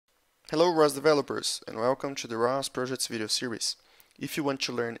Hello ROS developers and welcome to the ROS Projects video series. If you want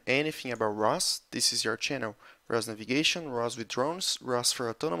to learn anything about ROS, this is your channel. ROS Navigation, ROS with drones, ROS for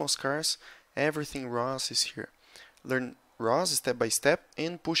autonomous cars, everything ROS is here. Learn ROS step by step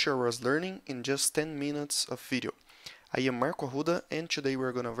and push your ROS learning in just 10 minutes of video. I am Marco Arruda and today we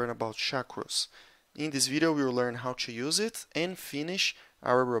are going to learn about XACROs. In this video we will learn how to use it and finish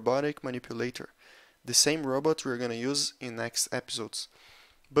our robotic manipulator. The same robot we are going to use in next episodes.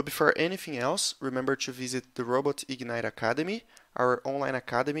 But before anything else, remember to visit the Robotic Ignite Academy, our online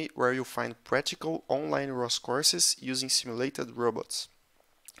academy where you'll find practical online ROS courses using simulated robots.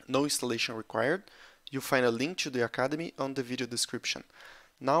 No installation required. You'll find a link to the academy on the video description.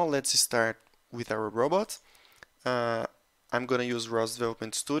 Now let's start with our robot. I'm going to use ROS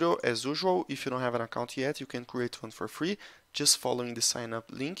Development Studio as usual. If you don't have an account yet, you can create one for free. Just following the sign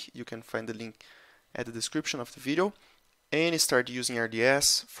up link. You can find the link at the description of the video. And start using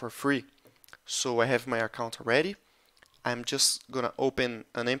RDS for free. So I have my account already. I'm just gonna open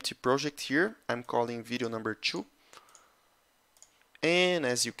an empty project here. I'm calling video number 2. And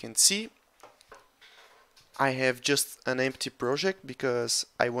as you can see, I have just an empty project because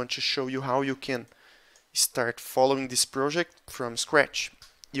I want to show you how you can start following this project from scratch.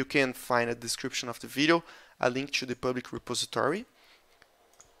 You can find in the description of the video a link to the public repository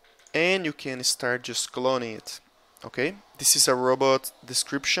and you can start just cloning it. Okay, this is a robot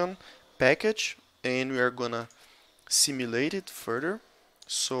description package and we are gonna simulate it further.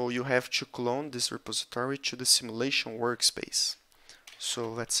 So you have to clone this repository to the simulation workspace. So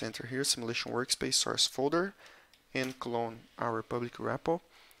let's enter here simulation workspace source folder and clone our public repo,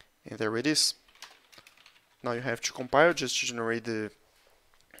 and there it is. Now you have to compile just to generate the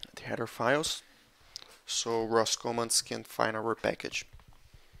header files so ROS commands can find our package.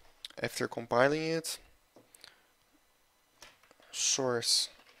 After compiling it, source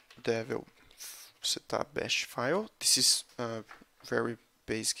devel setup bash file. This is a very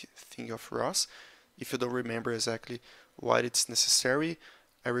basic thing of ROS. If you don't remember exactly why it's necessary,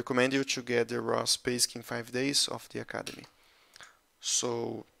 I recommend you to get the ROS basic in 5 days of the academy.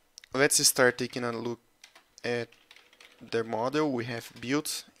 So let's start taking a look at the model we have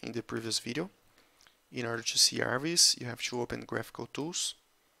built in the previous video. In order to see RViz, you have to open graphical tools.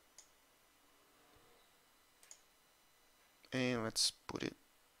 And let's put it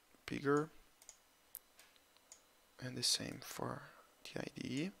bigger, and the same for the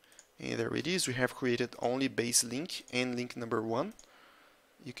IDE. And there it is. We have created only base link and link number 1.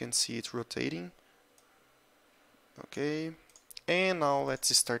 You can see it rotating. Okay, and now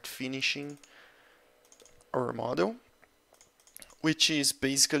let's start finishing our model, which is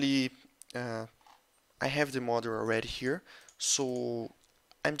basically I have the model already here, so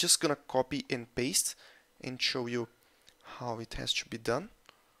I'm just gonna copy and paste and show you how it has to be done.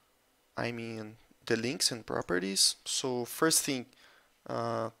 I mean the links and properties. So first thing,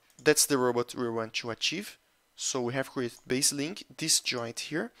 that's the robot we want to achieve. So we have created base link, this joint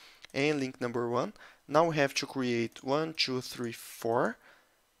here, and link number 1. Now we have to create 4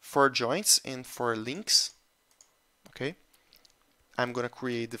 joints and 4 links. Okay, I'm gonna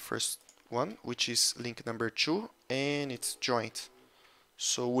create the first one, which is link number 2, and it's joint.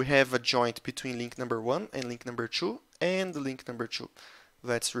 So we have a joint between link number 1 and link number 2 and the link number 2.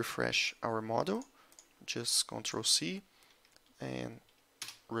 Let's refresh our model. Just Ctrl C and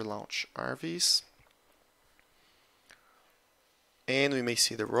relaunch RViz. And we may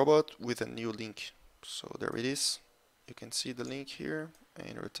see the robot with a new link. So there it is. You can see the link here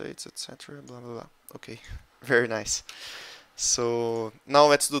and rotates, etc. Blah blah blah. Okay, very nice. So now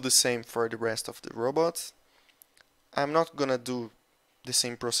let's do the same for the rest of the robot. I'm not gonna do the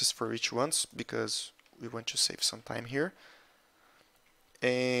same process for each one because we want to save some time here.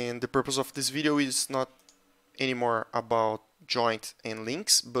 And the purpose of this video is not anymore about joint and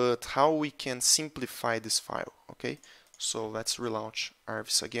links, but how we can simplify this file. Okay, so let's relaunch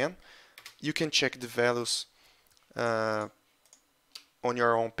RViz again. You can check the values on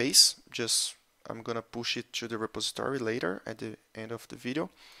your own pace. I'm gonna push it to the repository later at the end of the video.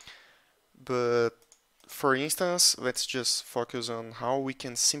 But for instance, let's just focus on how we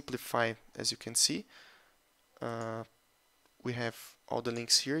can simplify. As you can see, we have all the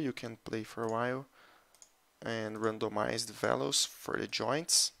links here. You can play for a while and randomize the values for the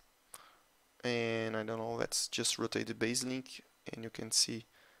joints. And I don't know, let's just rotate the base link and you can see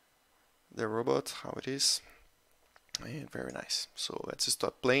the robot, how it is. And very nice. So let's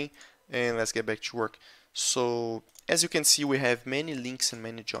stop playing and let's get back to work. So as you can see, we have many links and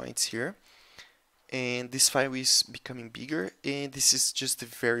many joints here. And this file is becoming bigger, and this is just the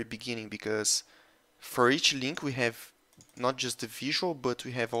very beginning because for each link we have not just the visual, but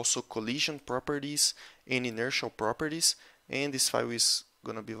we have also collision properties and inertial properties, and this file is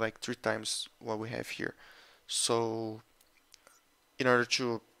gonna be like 3 times what we have here. So in order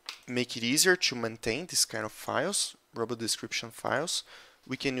to make it easier to maintain this kind of files, robot description files,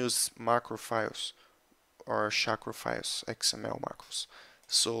 we can use macro files or XACRO files, XML macros.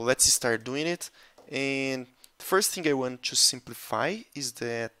 So let's start doing it. And the first thing I want to simplify is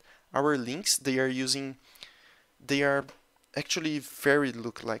that our links, they are actually very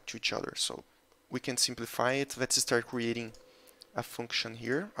look-alike to each other. So we can simplify it. Let's start creating a function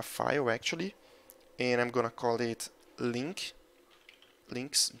here, a file actually, and I'm gonna call it links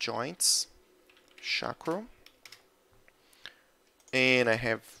joints XACRO, and I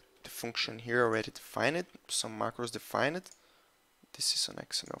have the function here already defined, some macros defined. This is an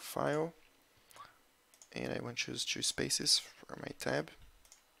XML file, and I want to use 2 spaces for my tab.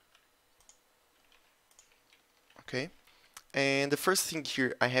 Okay, and the first thing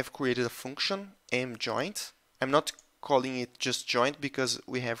here, I have created a function mJoint. I'm not calling it just joint because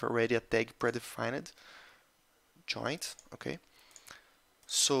we have already a tag predefined joint. Okay,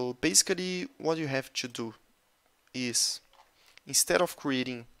 so basically what you have to do is, instead of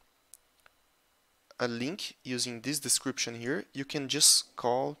creating a link using this description here, you can just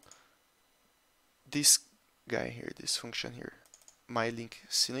call this guy here, this function here, my link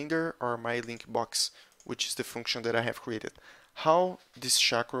cylinder or my link box, which is the function that I have created. How this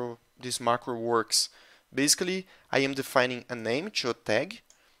macro works: basically I am defining a name to a tag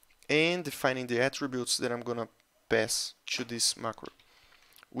and defining the attributes that I'm gonna pass to this macro,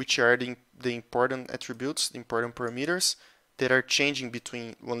 which are the important attributes, the important parameters that are changing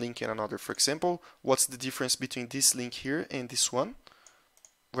between one link and another. For example, what's the difference between this link here and this one?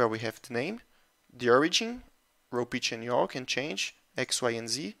 Well, we have the name, the origin, row pitch and yaw can change, X, Y, and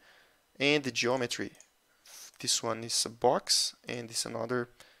Z, and the geometry. This one is a box, and this another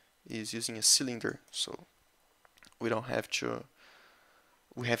is using a cylinder. So we don't have to,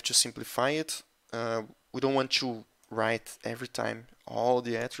 we have to simplify it. We don't want to write every time all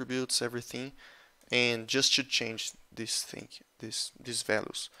the attributes, everything, and just to change this thing, these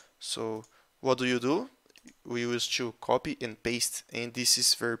values. So what do? We use to copy and paste, and this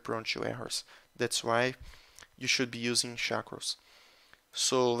is very prone to errors. That's why you should be using XACROs.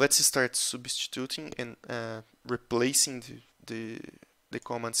 So let's start substituting and replacing the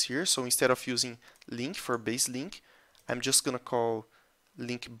commands here. So instead of using link for base link, I'm just gonna call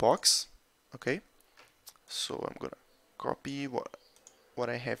link box. Okay, so I'm gonna copy what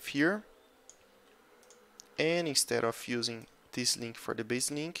I have here, and instead of using this link for the base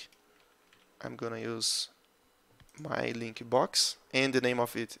link, I'm gonna use my link box, and the name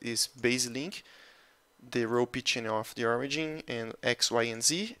of it is base link, the row pitching of the origin, and X, Y, and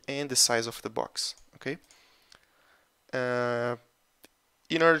Z, and the size of the box. Okay.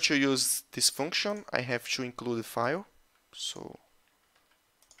 In order to use this function, I have to include a file. So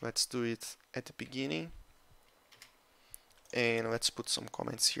let's do it at the beginning, and let's put some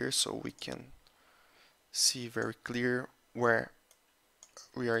comments here so we can see very clear where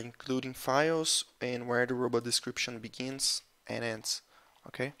we are including files and where the robot description begins and ends.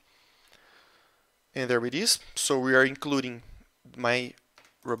 Okay, and there it is. So we are including my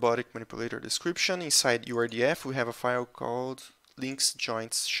robotic manipulator description. Inside URDF we have a file called links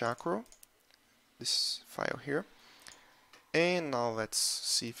joints XACRO, this file here. And now let's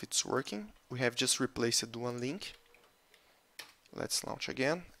see if it's working. We have just replaced one link. Let's launch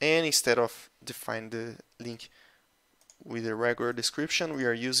again, and instead of define the link with a regular description, we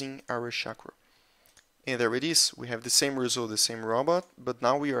are using our XACRO. And there it is. We have the same result, the same robot, but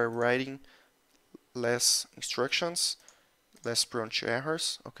now we are writing less instructions, less prone to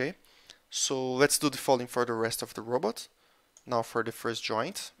errors. Okay, so let's do the following for the rest of the robot. Now for the first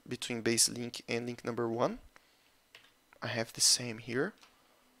joint between base link and link number 1, I have the same here.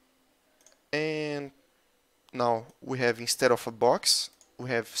 And now we have, instead of a box, we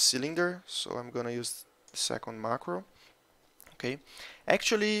have cylinder, so I'm gonna use the second macro. Okay,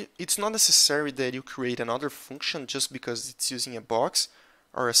 actually it's not necessary that you create another function just because it's using a box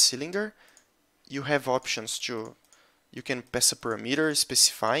or a cylinder. You have options to, you can pass a parameter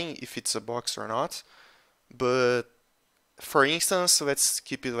specifying if it's a box or not, but for instance, let's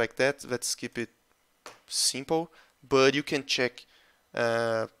keep it like that, let's keep it simple, but you can check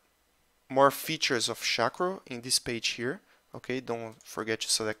more features of XACRO in this page here. Okay, don't forget to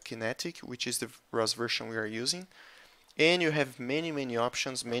select kinetic, which is the ROS version we are using. And you have many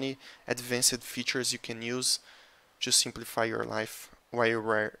options, many advanced features you can use to simplify your life while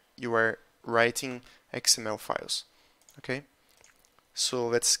you are writing XML files. Okay, so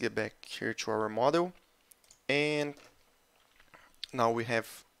let's get back here to our model, and Now we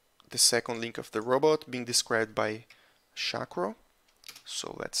have the second link of the robot being described by XACRO.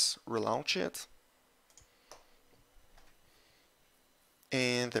 So let's relaunch it.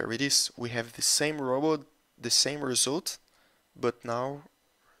 And there it is. We have the same robot, the same result, but now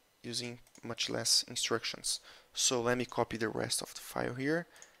using much less instructions. So let me copy the rest of the file here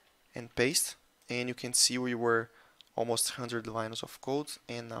and paste. And you can see we were almost 100 lines of code,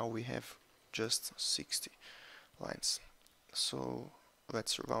 and now we have just 60 lines. So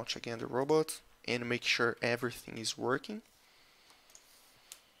let's relaunch again the robot and make sure everything is working.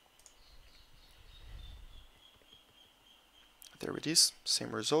 There it is,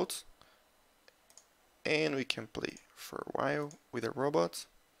 same result. And we can play for a while with the robot.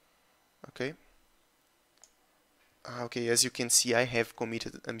 Okay. Okay, as you can see, I have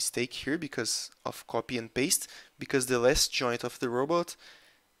committed a mistake here because of copy and paste, because the last joint of the robot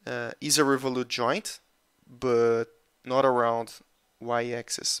is a revolute joint, but not around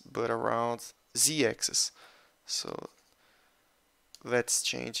y-axis, but around z-axis. So let's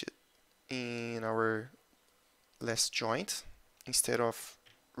change it in our last joint. Instead of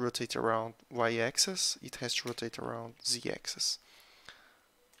rotate around y-axis, it has to rotate around z-axis.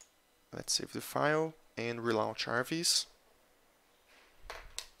 Let's save the file and relaunch RViz.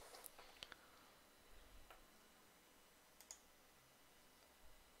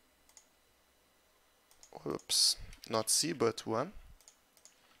 Oops, not Z, but 1.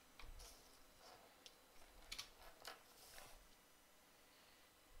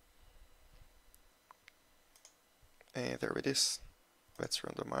 And there it is. Let's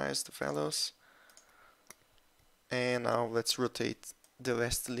randomize the values. And now let's rotate the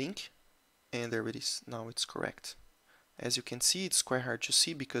last link. And there it is. Now it's correct. As you can see, it's quite hard to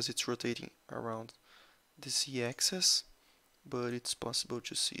see because it's rotating around the Z-axis, but it's possible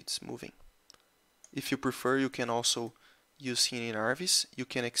to see it's moving. If you prefer, you can also use here in RViz. You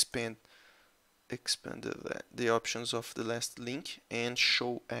can expand the options of the last link and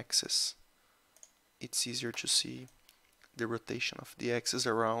show axis. It's easier to see the rotation of the axis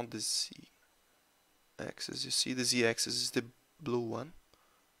around the Z-axis. You see the Z-axis is the blue one,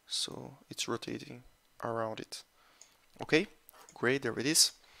 so it's rotating around it. Okay, great, there it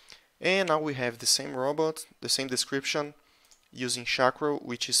is. And now we have the same robot, the same description, using XACRO,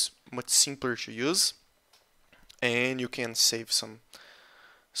 which is much simpler to use, and you can save some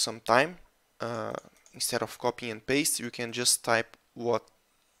time. Instead of copying and paste, you can just type what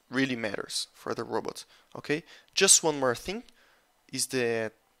really matters for the robot. Okay, just one more thing is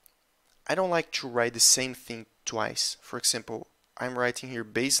that I don't like to write the same thing twice. For example, I'm writing here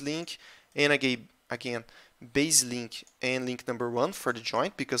base link and again base link and link number 1 for the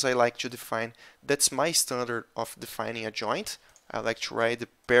joint, because I like to define, that's my standard of defining a joint. I like to write the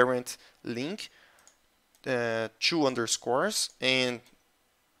parent link, 2 underscores, and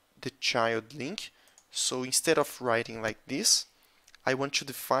the child link. So instead of writing like this, I want to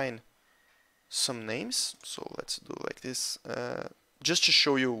define some names. So let's do like this, just to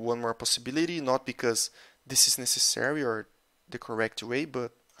show you one more possibility, not because this is necessary or the correct way,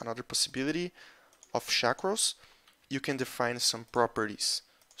 but another possibility of XACROs. You can define some properties.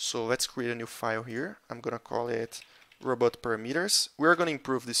 So let's create a new file here. I'm gonna call it robot parameters. We're gonna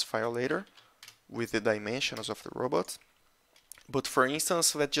improve this file later with the dimensions of the robot. But for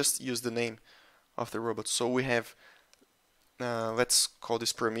instance, let's just use the name of the robot. So we have, let's call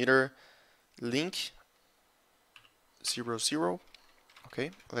this parameter link 00.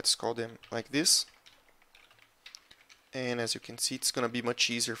 Okay, let's call them like this. And as you can see, it's going to be much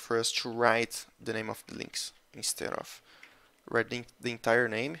easier for us to write the name of the links. Instead of writing the entire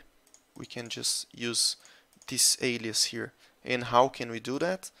name, we can just use this alias here. And how can we do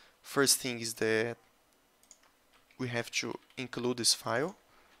that? First thing is that we have to include this file.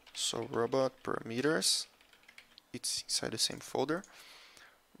 So robot parameters, it's inside the same folder.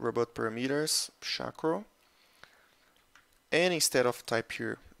 Robot parameters, XACRO. And instead of type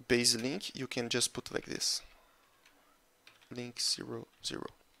here base link, you can just put like this, link 00.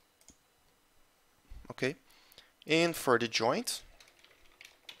 Okay, and for the joint,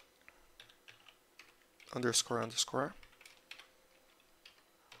 underscore underscore,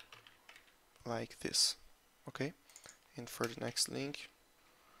 like this. Okay, and for the next link,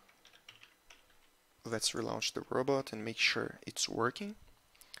 let's relaunch the robot and make sure it's working.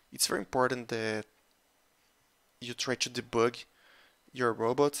 It's very important that you try to debug your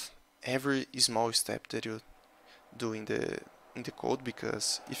robot every small step that you do in the code,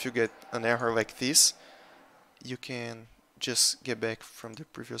 because if you get an error like this, you can just get back from the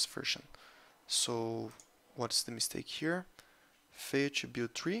previous version. So what's the mistake here? Fail to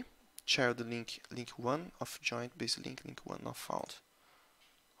build tree. child link 1 of joint base link 1 not found.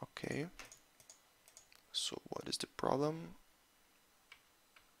 Okay, so what is the problem?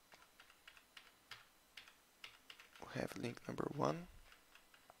 We have link number 1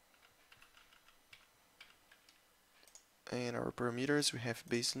 and our parameters we have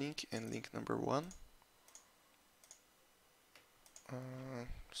base link and link number 1.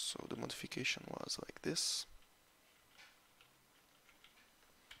 So the modification was like this.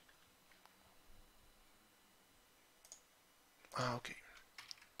 Okay,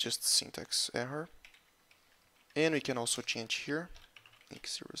 just syntax error. And we can also change here link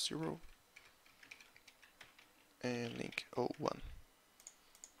 00 and link 01.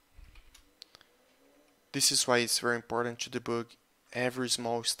 This is why it's very important to debug every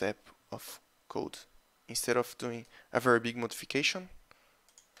small step of code. Instead of doing a very big modification,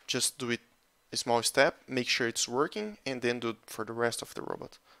 just do it a small step, make sure it's working, and then do it for the rest of the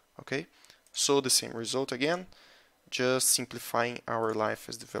robot. Okay? So the same result again, just simplifying our life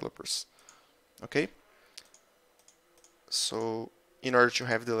as developers. Okay? So in order to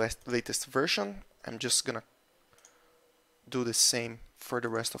have the latest version, I'm just gonna do the same for the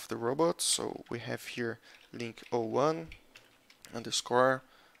rest of the robot. So we have here link 01 underscore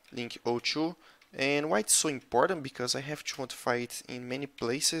link 02. And why it's so important? Because I have to modify it in many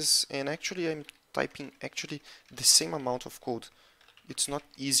places, and actually I'm typing the same amount of code. It's not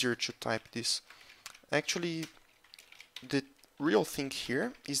easier to type this. Actually, the real thing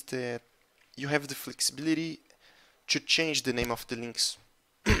here is that you have the flexibility to change the name of the links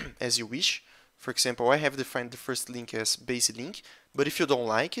as you wish. For example, I have defined the first link as base link, but if you don't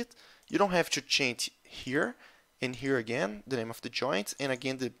like it, you don't have to change here and here again the name of the joint and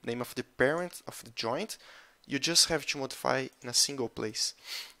again the name of the parent of the joint. You just have to modify in a single place.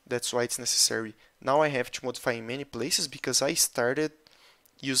 That's why it's necessary. Now I have to modify in many places because I started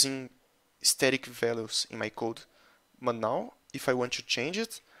using static values in my code. But now, if I want to change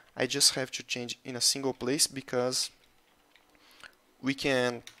it, I just have to change in a single place because we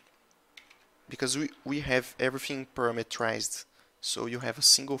have everything parameterized. So you have a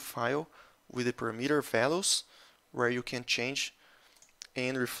single file with the parameter values where you can change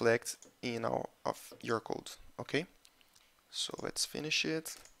and reflect in all of your code. Okay, so let's finish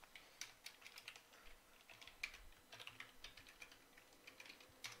it.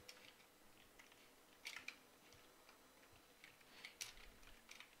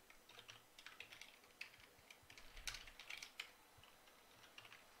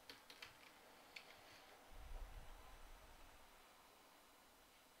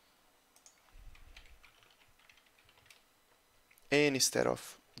 And instead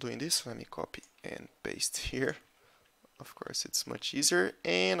of doing this, let me copy and paste here. Of course, it's much easier,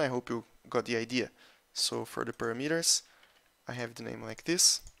 and I hope you got the idea. So for the parameters, I have the name like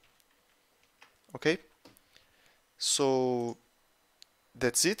this. Okay, so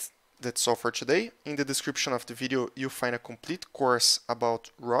that's it. That's all for today. In the description of the video, you'll find a complete course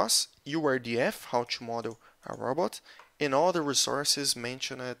about ROS, URDF, how to model a robot, and all the resources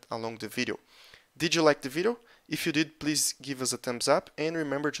mentioned along the video. Did you like the video? If you did, please give us a thumbs up and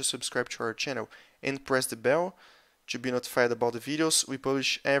remember to subscribe to our channel and press the bell to be notified about the videos we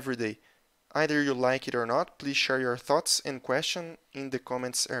publish every day. Either you like it or not, please share your thoughts and questions in the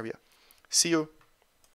comments area. See you!